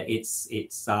right. Yeah,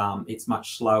 it's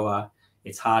much slower.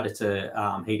 It's harder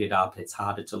to heat it up. It's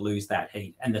harder to lose that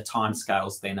heat, and the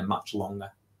timescales then are much longer.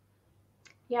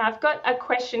 Yeah, I've got a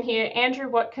question here. Andrew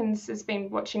Watkins has been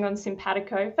watching on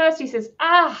Simpatico. First, he says,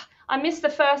 I missed the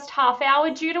first half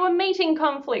hour due to a meeting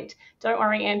conflict. Don't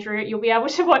worry, Andrew, you'll be able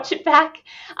to watch it back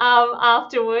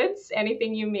afterwards,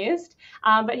 anything you missed.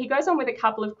 But he goes on with a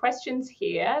couple of questions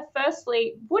here.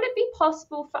 Firstly, would it be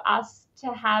possible for us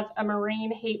to have a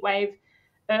marine heatwave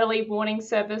early warning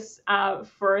service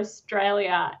for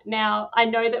Australia? Now, I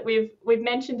know that we've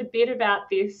mentioned a bit about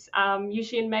this.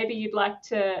 Yushin, maybe you'd like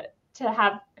to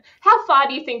have, how far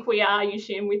do you think we are,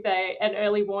 Yushin, with an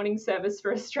early warning service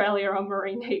for Australia on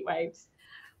marine heat waves?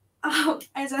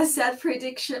 As I said,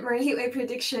 marine heat wave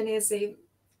prediction is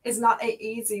not an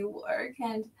easy work,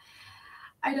 and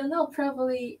I don't know,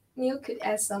 probably Neil could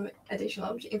add some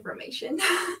additional information.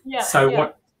 Yeah.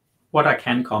 So what I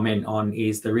can comment on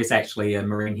is there is actually a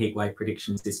marine heatwave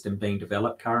prediction system being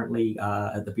developed currently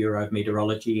at the Bureau of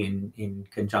Meteorology in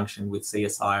conjunction with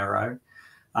CSIRO.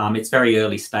 It's very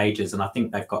early stages, and I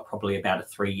think they've got probably about a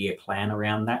 3-year plan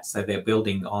around that. So they're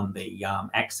building on the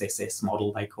AXSS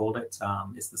model, they called it.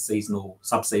 It's the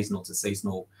sub-seasonal to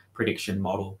seasonal prediction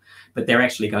model. But they're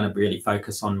actually going to really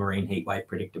focus on marine heatwave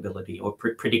predictability or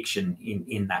prediction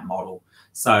in that model.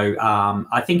 So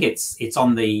I think it's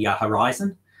on the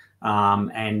horizon.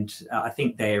 And I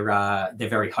think they're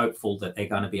very hopeful that they're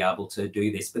going to be able to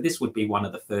do this. But this would be one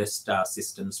of the first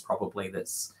systems probably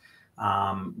that's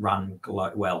run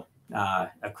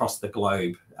across the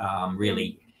globe,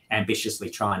 really ambitiously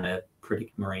trying to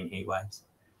predict marine heat waves.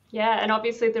 Yeah, and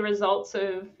obviously the results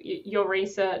of your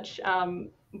research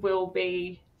will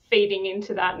be feeding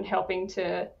into that and helping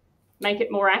to make it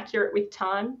more accurate with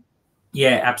time.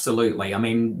 Yeah, absolutely. I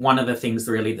mean, one of the things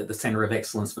really that the Centre of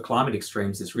Excellence for Climate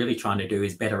Extremes is really trying to do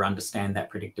is better understand that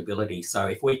predictability. So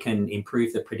if we can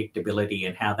improve the predictability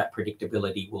and how that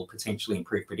predictability will potentially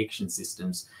improve prediction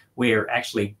systems, we're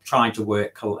actually trying to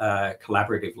work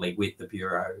collaboratively with the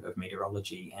Bureau of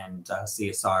Meteorology and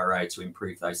CSIRO to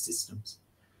improve those systems.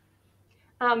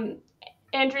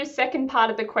 Andrew's second part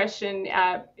of the question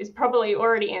is probably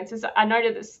already answered. I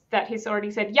noted that he's already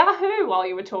said Yahoo while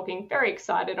you were talking. Very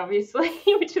excited, obviously,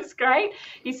 which is great.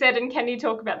 He said, and can you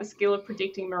talk about the skill of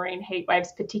predicting marine heat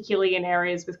waves, particularly in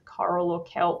areas with coral or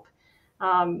kelp?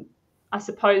 I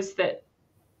suppose that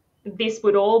this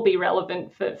would all be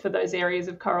relevant for those areas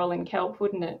of coral and kelp,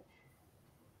 wouldn't it?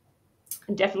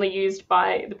 And definitely used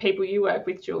by the people you work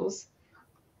with, Jules.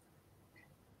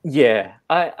 Yeah,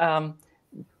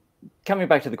 coming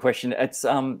back to the question, it's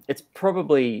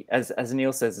probably, as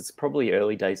Neil says, it's probably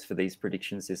early days for these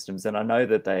prediction systems, and I know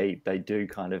that they do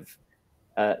kind of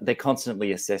they're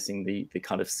constantly assessing the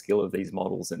kind of skill of these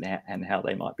models and how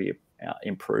they might be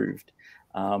improved.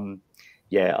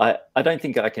 Yeah, I don't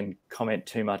think I can comment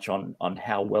too much on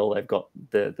how well they've got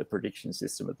the prediction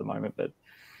system at the moment, but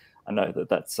I know that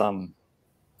that's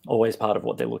always part of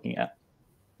what they're looking at.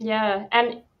 Yeah,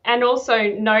 and also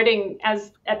noting,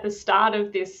 as at the start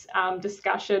of this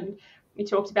discussion, we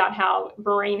talked about how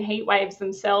marine heat waves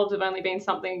themselves have only been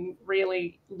something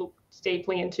really looked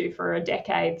deeply into for a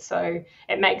decade. So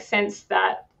it makes sense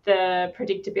that the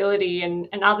predictability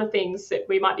and other things that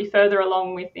we might be further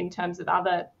along with in terms of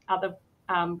other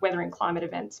weather and climate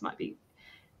events might be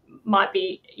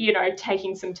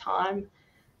taking some time.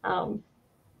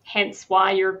 Hence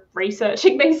why you're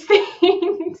researching these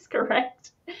things,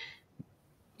 correct?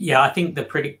 Yeah, I think the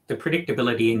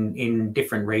predictability in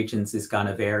different regions is going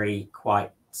to vary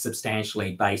quite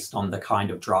substantially based on the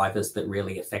kind of drivers that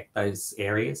really affect those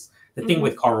areas. The thing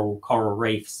with coral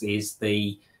reefs is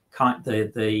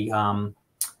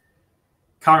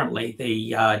currently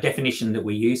the definition that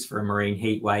we use for a marine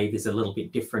heat wave is a little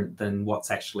bit different than what's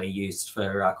actually used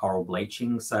for coral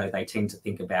bleaching. So they tend to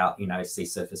think about sea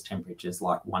surface temperatures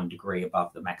like 1 degree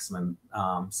above the maximum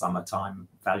summertime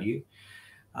value.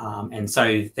 And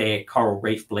so their coral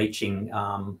reef bleaching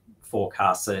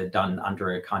forecasts are done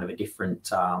under a kind of a different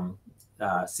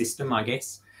system, I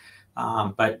guess.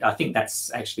 But I think that's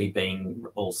actually being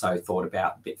also thought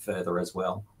about a bit further as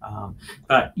well.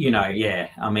 But, I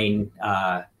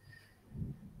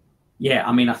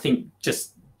think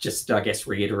just I guess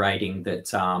reiterating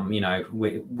that,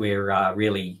 we're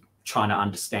really trying to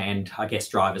understand, I guess,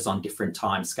 drivers on different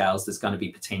time scales. There's going to be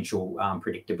potential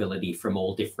predictability from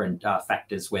all different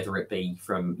factors, whether it be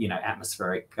from,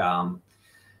 atmospheric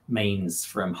means,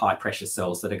 from high pressure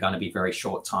cells that are going to be very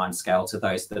short time scale to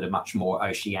those that are much more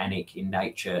oceanic in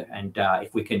nature. And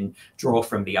if we can draw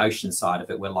from the ocean side of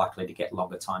it, we're likely to get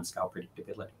longer time scale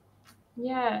predictability.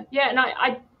 Yeah. And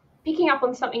I picking up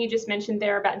on something you just mentioned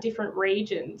there about different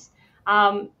regions.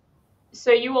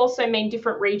 So you also mean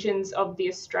different regions of the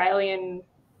Australian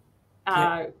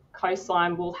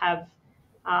coastline will have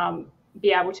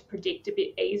be able to predict a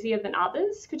bit easier than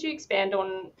others. Could you expand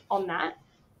on that?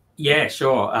 Yeah,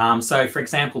 sure. So, for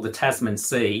example, the Tasman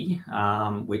Sea,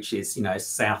 which is,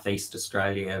 southeast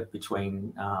Australia,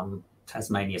 between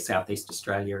Tasmania, Southeast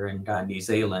Australia and New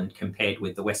Zealand, compared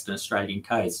with the Western Australian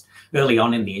coast. Early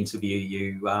on in the interview,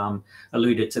 you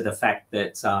alluded to the fact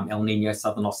that El Nino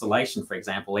Southern Oscillation, for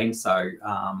example, ENSO,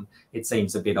 it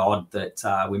seems a bit odd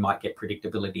that we might get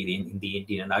predictability in the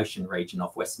Indian Ocean region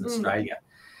of Western Australia.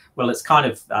 Well, it's kind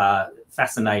of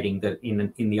fascinating that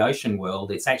in the ocean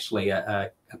world, it's actually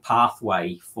a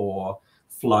pathway for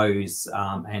flows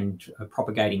and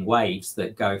propagating waves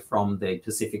that go from the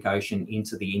Pacific Ocean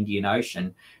into the Indian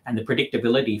Ocean. And the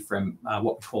predictability from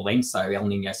what we call ENSO, El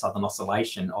Nino Southern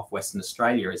Oscillation, of Western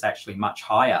Australia is actually much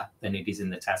higher than it is in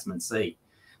the Tasman Sea.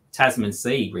 Tasman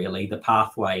Sea, really, the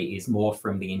pathway is more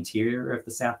from the interior of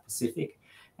the South Pacific.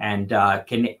 And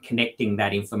connecting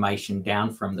that information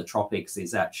down from the tropics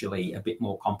is actually a bit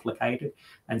more complicated.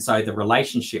 And so the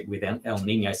relationship with El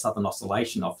Nino Southern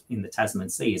Oscillation in the Tasman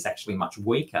Sea is actually much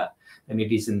weaker than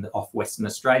it is off Western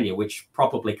Australia, which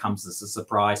probably comes as a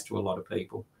surprise to a lot of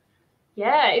people.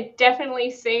 Yeah, it definitely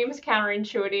seems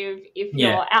counterintuitive if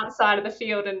you're outside of the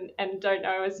field and don't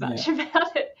know as much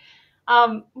about it.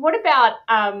 What about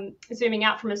zooming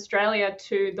out from Australia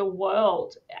to the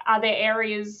world? Are there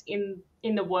areas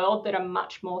in the world that are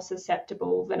much more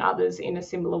susceptible than others in a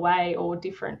similar way or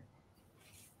different?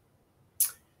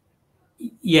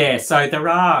 Yeah, so there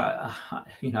are,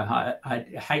 I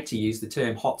hate to use the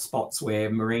term hotspots where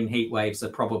marine heat waves are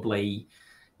probably,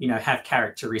 have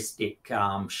characteristic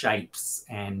shapes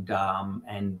and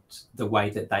the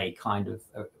way that they kind of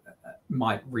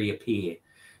might reappear.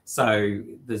 So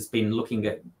there's been looking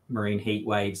at marine heat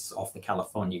waves off the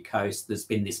California coast. There's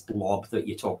been this blob that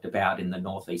you talked about in the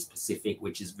Northeast Pacific,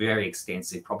 which is very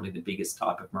extensive, probably the biggest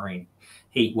type of marine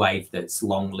heat wave that's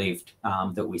long-lived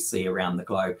that we see around the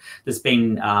globe. There's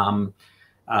been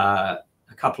a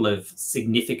couple of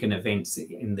significant events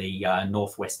in the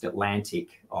Northwest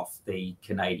Atlantic off the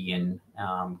Canadian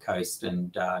coast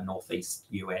and Northeast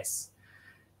US.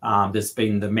 There's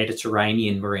been the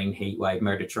Mediterranean marine heat wave,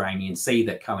 Mediterranean Sea,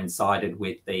 that coincided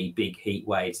with the big heat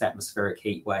waves, atmospheric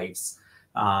heat waves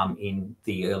in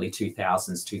the early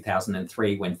 2000s,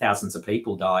 2003, when thousands of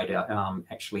people died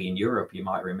actually in Europe, you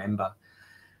might remember.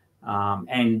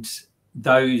 And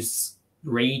those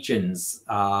regions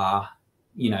are,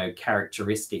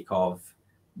 characteristic of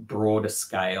broader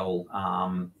scale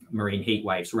marine heat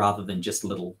waves rather than just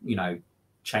little,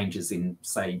 changes in,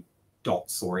 say,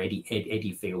 dots or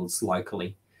eddy fields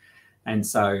locally. And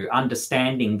so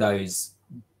understanding those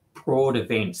broad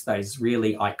events, those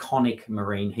really iconic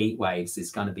marine heat waves,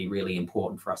 is going to be really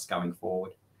important for us going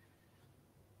forward.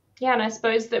 Yeah, and I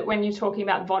suppose that when you're talking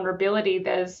about vulnerability,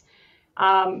 there's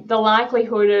the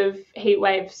likelihood of heat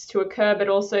waves to occur, but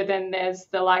also then there's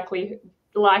the likely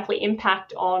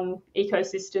impact on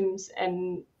ecosystems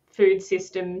and food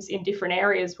systems in different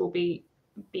areas will be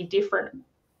different,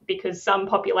 because some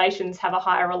populations have a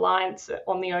higher reliance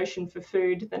on the ocean for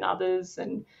food than others.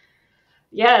 And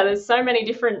yeah, there's so many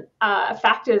different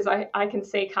factors I can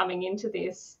see coming into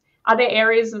this. Are there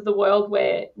areas of the world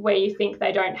where you think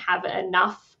they don't have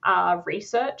enough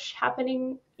research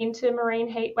happening into marine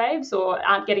heat waves, or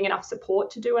aren't getting enough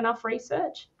support to do enough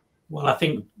research? Well, I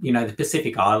think, the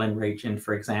Pacific Island region,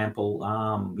 for example,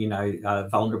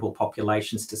 vulnerable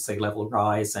populations to sea level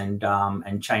rise and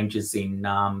changes in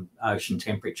ocean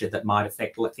temperature that might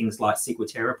affect things like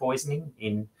ciguatera poisoning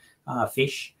in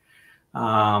fish.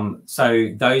 So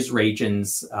those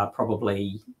regions are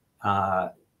probably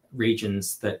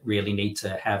regions that really need to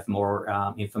have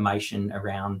more information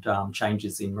around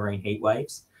changes in marine heat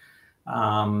waves.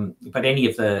 But any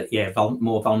of the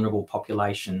more vulnerable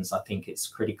populations, I think it's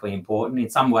critically important. In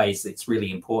some ways, it's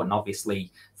really important,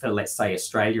 obviously, for, let's say,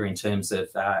 Australia in terms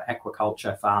of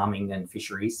aquaculture, farming and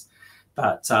fisheries.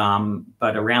 But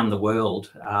around the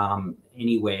world,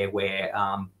 anywhere where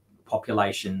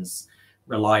populations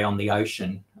rely on the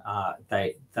ocean,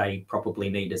 they probably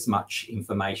need as much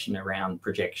information around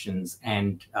projections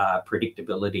and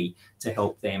predictability to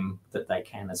help them that they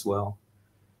can as well.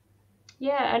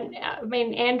 Yeah, and I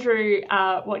mean, Andrew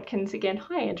Watkins again.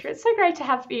 Hi, Andrew. It's so great to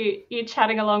have you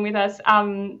chatting along with us.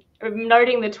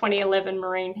 Noting the 2011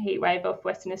 marine heatwave off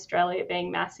Western Australia being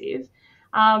massive.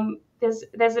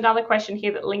 There's another question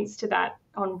here that links to that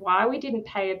on why we didn't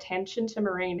pay attention to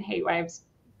marine heatwaves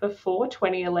before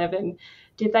 2011.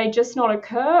 Did they just not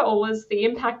occur, or was the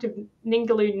impact of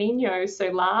Ningaloo Nino so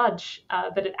large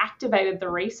that it activated the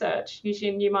research?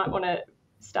 Eugene, you might want to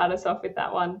start us off with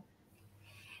that one.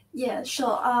 Yeah,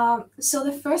 sure. So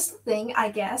the first thing I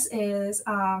guess is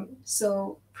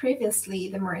so previously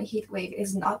the marine heat wave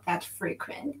is not that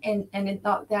frequent and it's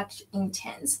not that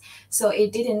intense. So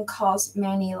it didn't cause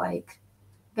many like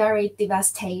very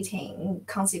devastating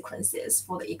consequences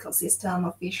for the ecosystem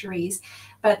of fisheries.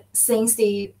 But since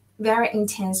the very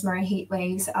intense marine heat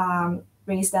waves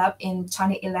raised up in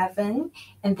 2011,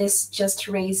 and this just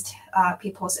raised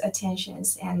people's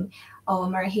attentions, and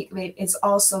marine heat wave is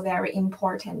also very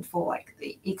important for like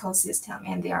the ecosystem,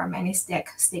 and there are many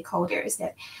stakeholders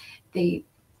that they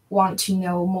want to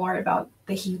know more about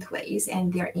the heat waves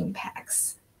and their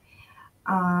impacts.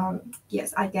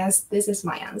 Yes, I guess this is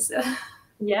my answer.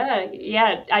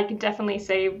 Yeah, I can definitely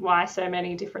see why so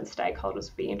many different stakeholders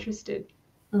would be interested.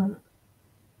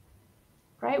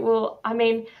 Great. Well, I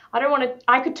mean,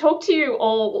 I could talk to you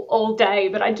all day,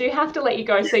 but I do have to let you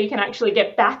go so you can actually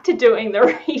get back to doing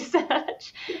the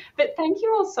research. But thank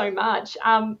you all so much.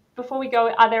 Before we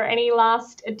go, are there any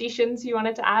last additions you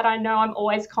wanted to add? I know I'm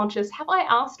always conscious. Have I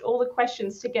asked all the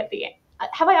questions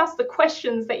have I asked the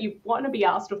questions that you want to be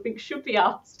asked or think should be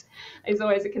asked? Is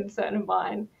always a concern of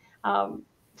mine.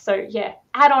 So yeah,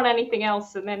 add on anything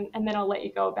else, and then I'll let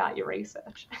you go about your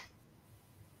research.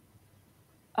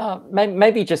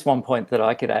 Maybe just one point that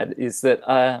I could add is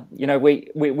that you know,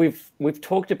 we've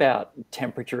talked about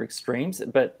temperature extremes,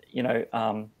 but you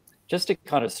know, just to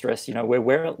kind of stress, you know,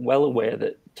 we're well aware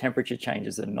that temperature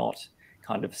changes are not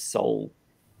kind of sole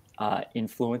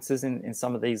influences in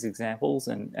some of these examples,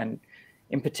 and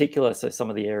in particular, so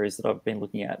some of the areas that I've been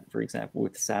looking at, for example,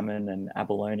 with salmon and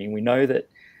abalone, we know that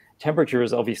temperature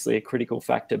is obviously a critical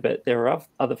factor, but there are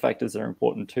other factors that are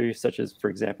important too, such as, for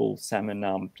example,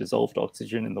 salmon dissolved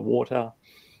oxygen in the water.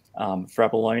 For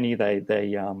abalone,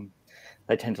 they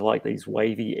tend to like these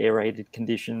wavy, aerated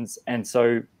conditions. And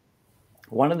so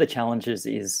one of the challenges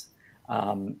is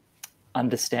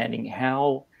understanding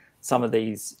how some of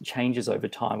these changes over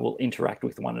time will interact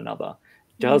with one another.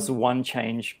 Does one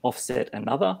change offset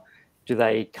another? Do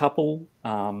they couple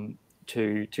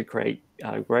to create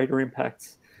greater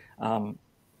impacts?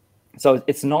 So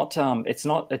it's not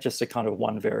just a kind of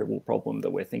one variable problem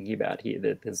that we're thinking about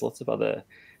here. There's lots of other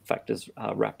factors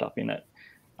wrapped up in it.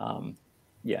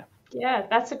 Yeah,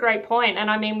 that's a great point. And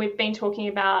I mean, we've been talking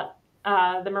about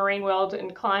the marine world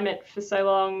and climate for so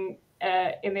long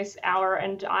in this hour,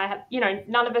 and I have, you know,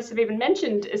 none of us have even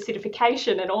mentioned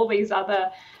acidification and all these other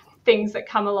things that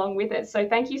come along with it. So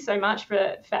thank you so much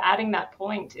for adding that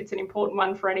point. It's an important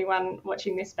one for anyone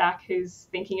watching this back who's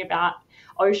thinking about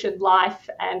ocean life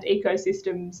and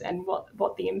ecosystems and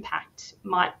what the impact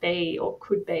might be or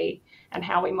could be, and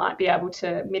how we might be able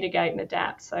to mitigate and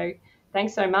adapt. So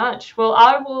thanks so much. Well,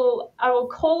 I will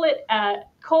call it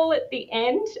the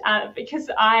end because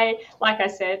like I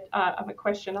said, I'm a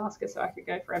question asker, so I could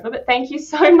go forever. But thank you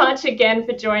so much again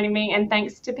for joining me, and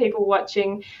thanks to people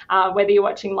watching, whether you're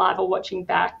watching live or watching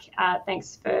back.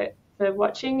 Thanks for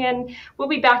watching, and we'll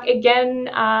be back again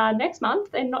next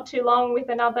month, and not too long, with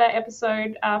another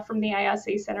episode from the ARC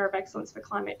Centre of Excellence for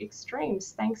Climate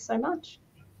Extremes. Thanks so much.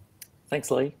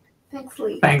 Thanks, Lee. Thanks,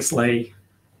 Lee. Thanks, Lee.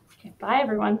 Okay, bye,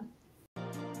 everyone.